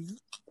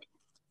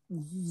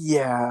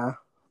 Yeah.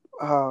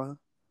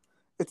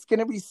 It's going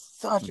to be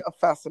such a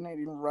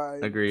fascinating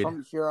ride. Agreed.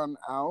 From here on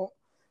out.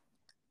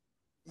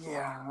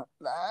 Yeah.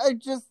 I'm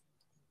just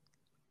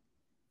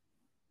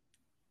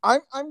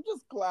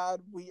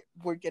glad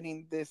we're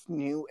getting this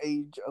new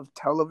age of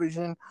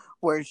television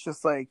where it's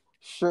just like,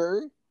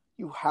 sure,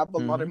 you have a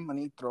lot of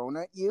money thrown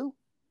at you,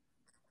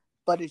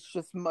 but it's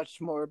just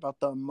much more about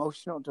the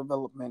emotional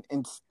development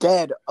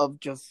instead of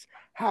just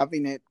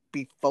having it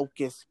be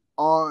focused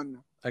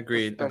on.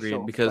 Agreed.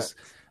 Because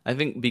I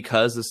think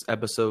because this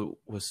episode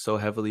was so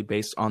heavily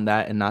based on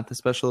that and not the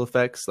special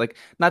effects, like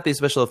not the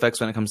special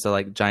effects when it comes to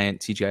like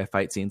giant CGI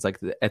fight scenes, like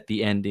at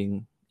the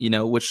ending, you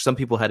know, which some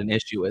people had an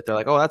issue with. They're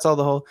like, oh, that's all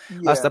the whole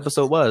last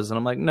episode was. And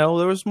I'm like, no,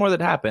 there was more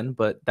that happened,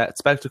 but that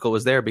spectacle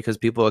was there because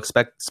people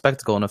expect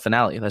spectacle in a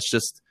finale. That's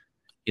just,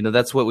 you know,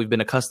 that's what we've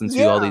been accustomed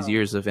to all these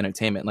years of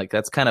entertainment. Like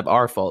that's kind of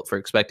our fault for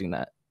expecting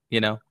that,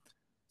 you know?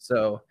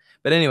 So,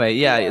 but anyway,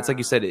 it's like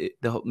you said,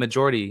 the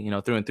majority, you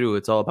know, through and through,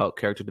 it's all about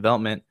character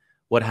development.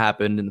 What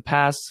happened in the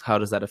past? How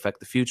does that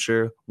affect the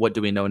future? What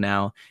do we know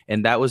now?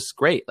 And that was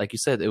great. Like you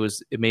said,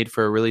 it made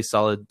for a really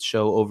solid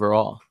show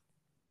overall.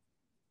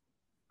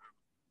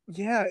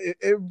 Yeah,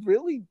 it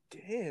really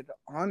did,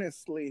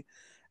 honestly.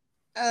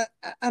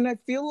 And I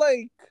feel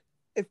like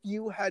if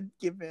you had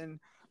given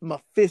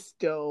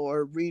Mephisto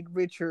or Reed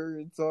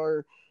Richards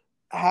or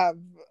have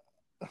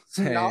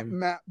not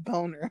Matt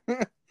Boner,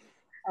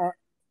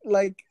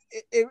 like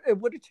it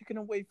would have taken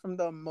away from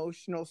the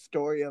emotional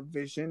story of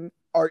Vision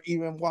or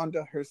even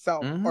Wanda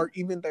herself, Mm-hmm. or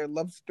even their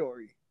love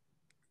story.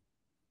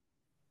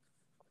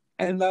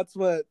 And that's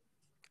what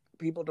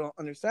people don't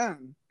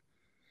understand.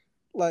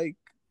 Like,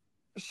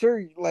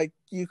 sure, like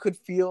you could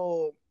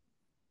feel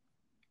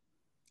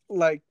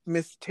like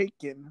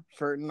mistaken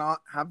for not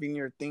having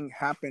your thing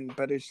happen,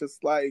 but it's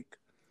just like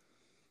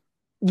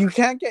you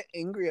can't get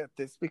angry at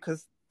this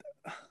because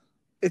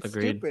it's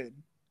Agreed. stupid.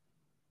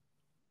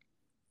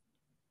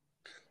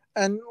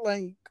 And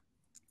like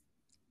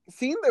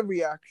seeing the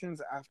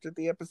reactions after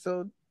the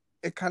episode,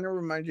 it kind of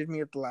reminded me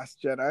of The Last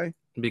Jedi.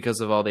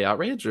 Because of all the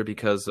outrage, or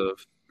because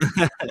of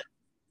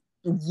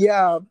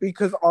Yeah,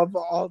 because of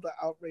all the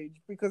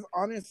outrage. Because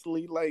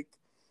honestly, like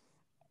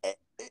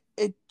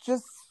it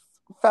just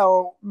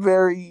felt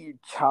very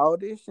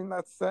childish in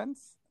that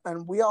sense.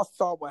 And we all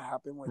saw what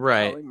happened with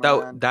right. Kelly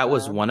Moran. That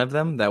was And one of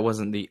them. That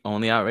wasn't the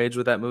only outrage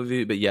with that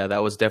movie, but yeah,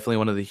 that was definitely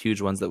one of the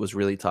huge ones that was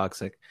really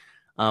toxic.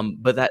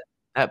 But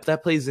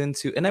that plays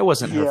into, and that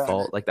wasn't her yeah,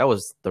 fault. Like that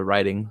was the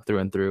writing through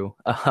and through.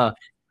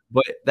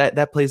 But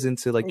that plays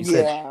into, like you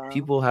said, yeah,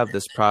 people have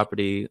this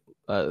property,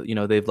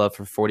 they've loved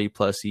for 40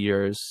 plus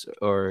years,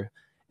 and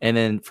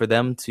then for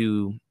them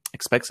to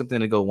expect something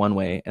to go one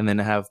way and then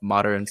have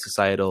modern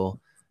societal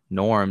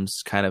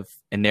norms kind of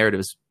and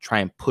narratives try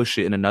and push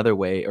it in another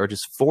way, or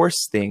just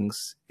force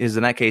things, is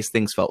in that case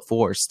things felt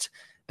forced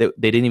that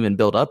they didn't even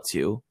build up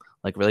to,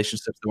 like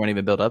relationships that weren't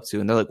even built up to,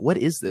 and they're like, what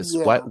is this?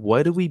 yeah,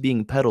 What are we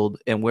being peddled,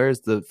 and where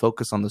is the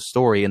focus on the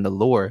story and the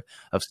lore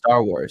of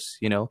Star Wars?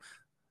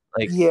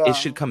 Like it yeah,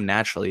 should come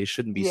naturally. It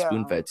shouldn't be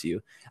spoon yeah, fed to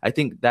you. I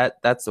think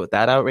that's what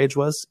that outrage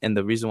was, and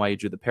the reason why you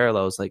drew the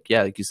parallels. Like,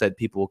 yeah, like you said,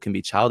 people can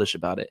be childish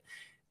about it.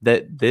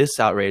 That this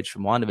outrage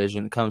from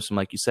WandaVision comes from,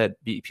 like you said,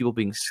 people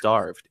being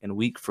starved and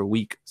week for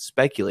week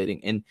speculating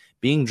and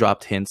being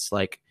dropped hints.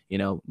 Like,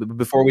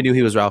 before we knew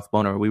he was Ralph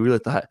Boner, we really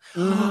thought,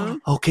 mm-hmm.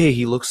 okay,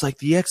 he looks like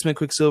the X-Men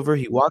Quicksilver.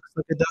 He walks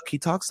like a duck. He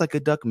talks like a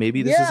duck.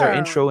 Maybe this is our Yeah,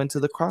 intro into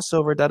the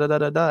crossover. Da da da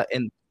da da.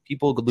 And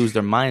people lose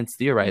their minds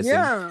theorizing,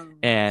 yeah,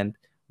 and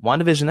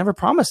WandaVision never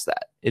promised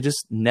that. It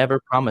just never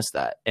promised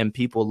that. And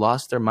people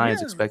lost their minds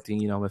yeah,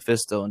 expecting,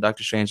 Mephisto and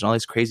Doctor Strange and all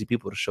these crazy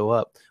people to show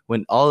up,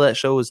 when all that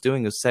show was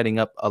doing was setting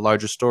up a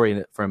larger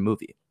story for a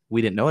movie.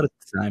 We didn't know it at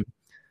the time,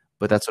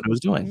 but that's what it was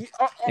doing.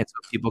 And so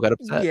people got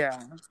upset.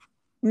 yeah.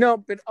 No,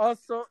 but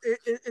also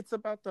it's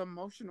about the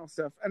emotional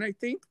stuff. And I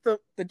think the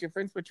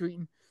difference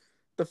between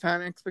the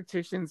fan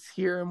expectations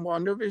here in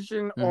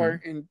WandaVision or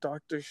in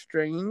Doctor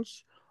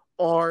Strange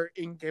or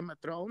in Game of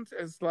Thrones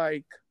is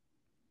like,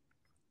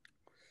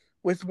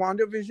 with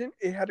WandaVision,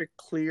 it had a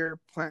clear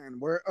plan.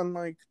 Where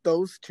unlike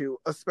those two,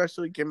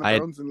 especially Game of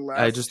Thrones in the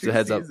I last just two a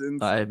heads up,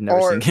 seasons, I've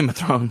never seen Game of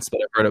Thrones,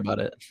 but I've heard about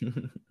it.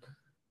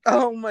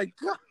 oh my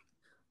god!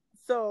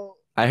 So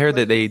I heard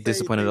that let's they just say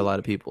disappointed a lot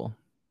of people.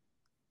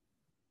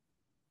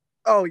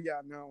 Oh yeah,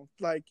 no,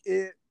 like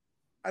it.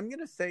 I'm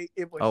gonna say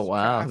it was. Oh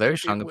wow, trash. very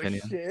strong It was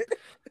opinion.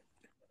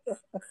 shit.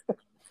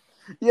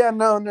 Yeah,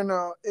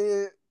 no.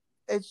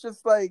 It's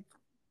just like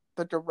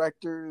the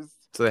directors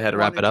So they had to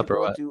wrap it wanted to up, or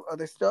go what? do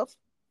other stuff.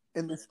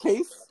 In this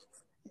case,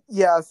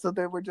 yeah. So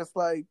they were just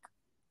like,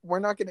 we're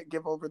not gonna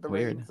give over the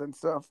Weird. reins and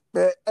stuff.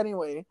 But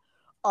anyway,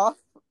 off.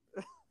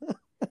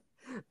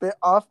 The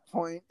off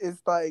point is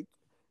like,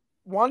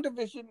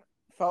 WandaVision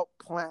felt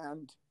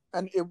planned,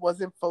 and it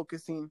wasn't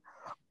focusing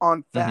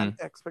on fan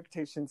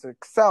expectations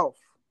itself.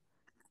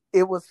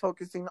 It was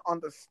focusing on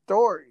the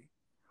story,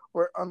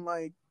 where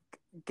unlike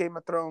Game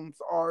of Thrones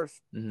or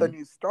the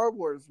new Star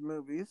Wars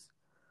movies,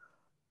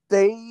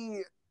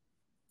 they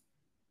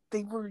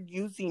were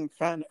using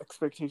fan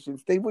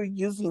expectations. They were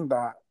using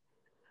that,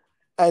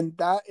 and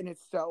that in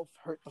itself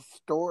hurt the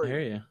story. I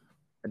hear you.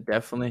 I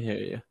definitely hear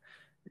you.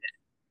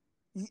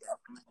 Yeah.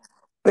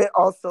 But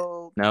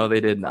also, no, they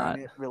did not.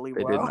 Really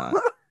they well. did not.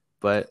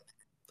 But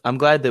I'm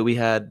glad that we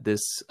had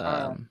this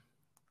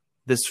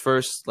this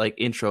first like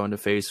intro into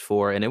Phase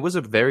 4, and it was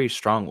a very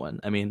strong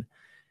one. I mean,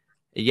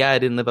 yeah, it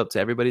didn't live up to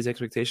everybody's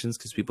expectations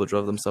because people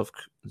drove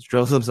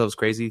themselves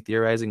crazy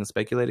theorizing and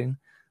speculating.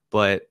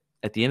 But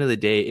at the end of the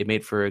day, it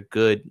made for a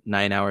good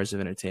 9 hours of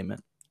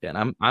entertainment,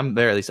 and I'm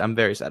very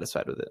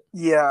satisfied with it.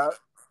 Yeah.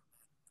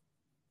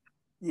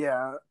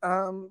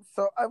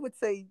 So I would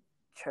say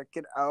check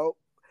it out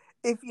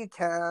if you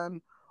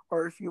can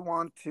or if you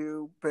want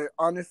to. But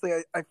honestly,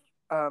 I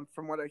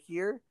from what I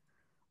hear,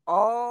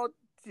 all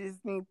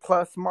Disney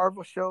Plus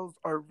Marvel shows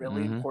are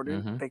really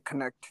important. They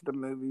connect to the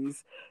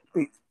movies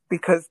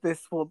because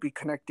this will be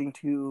connecting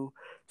to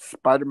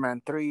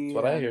Spider-Man 3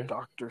 and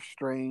Doctor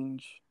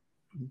Strange.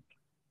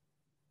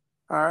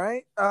 All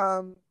right.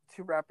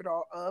 To wrap it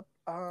all up,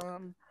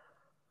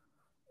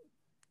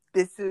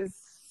 this is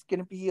going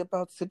to be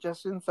about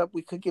suggestions that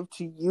we could give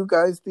to you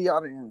guys, the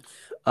audience.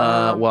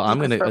 Well, I'm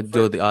going to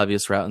go the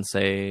obvious route and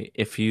say,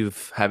 if you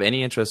have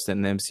any interest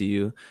in the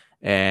MCU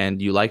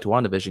and you liked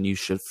WandaVision, you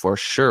should for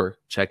sure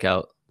check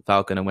out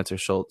Falcon and Winter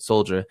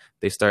Soldier.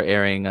 They start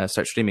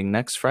streaming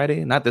next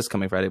Friday, not this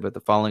coming Friday, but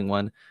the following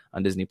one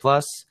on Disney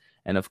Plus,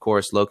 and of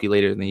course Loki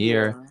later in the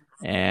year.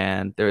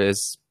 And there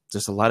is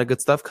just a lot of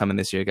good stuff coming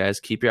this year, guys.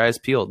 Keep your eyes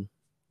peeled.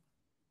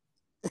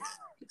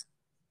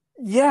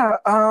 Yeah,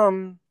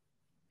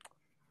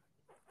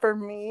 for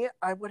me,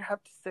 I would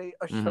have to say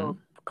a Mm-hmm. show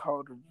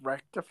called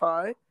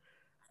Rectify.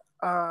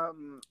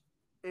 Um,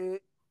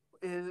 it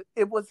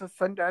it was a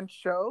Sundance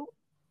show.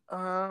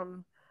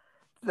 Um,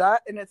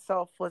 that in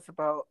itself was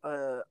about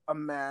a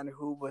man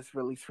who was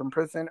released from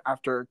prison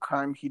after a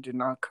crime he did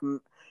not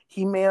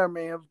he may or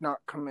may have not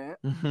commit.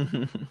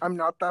 I'm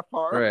not that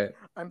far. Right.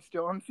 I'm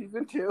still on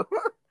season 2.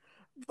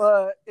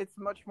 But it's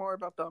much more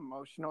about the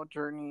emotional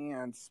journey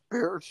and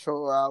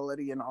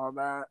spirituality and all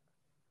that.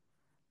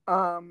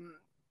 Um,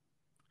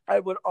 I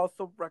would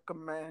also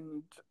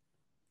recommend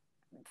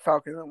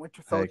Falcon and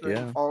Winter Heck Soldier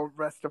and yeah. all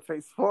rest of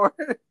Phase 4.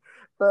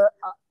 But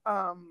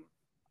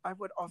I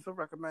would also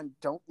recommend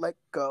Don't Let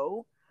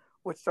Go,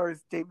 which stars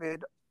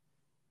David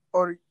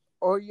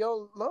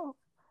Oyelowo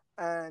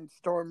and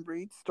Storm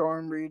Reed.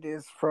 Storm Reed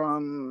is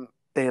from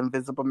The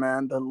Invisible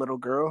Man, the little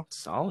girl.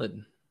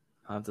 Solid.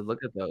 I'll have to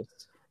look at those.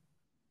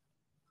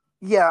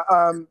 Yeah,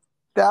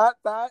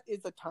 that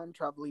is a time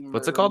traveling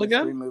What's it murder called mystery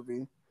again?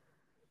 movie.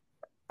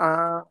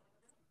 Uh,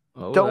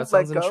 Oh, that Don't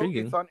sounds Let Go. It's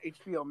intriguing. on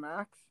HBO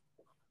Max.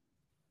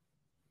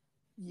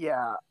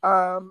 Yeah.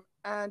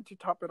 And to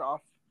top it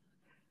off,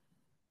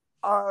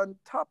 on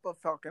top of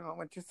Falcon and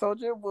Winter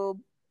Soldier, will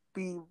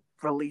be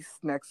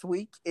released next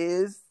week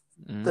is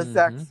the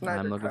Zack I'm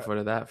Snyder looking cut. forward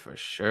to that for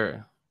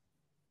sure.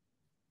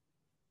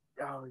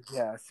 Oh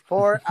yes,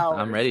 4 hours.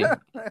 I'm ready.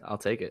 I'll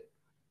take it.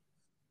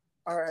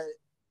 All right.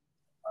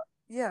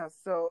 Yeah.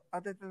 So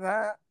other than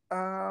that,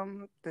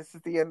 this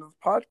is the end of the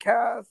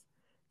podcast.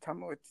 Tell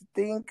me what you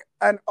think,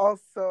 and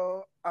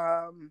also,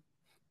 I'm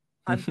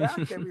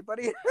back,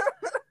 everybody.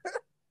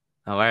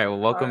 All right. Well, All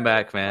welcome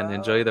right. back, man.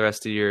 Enjoy Well, the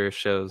rest of your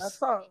shows.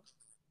 that's all.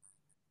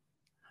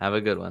 Have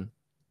a good one.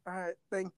 All right. Thank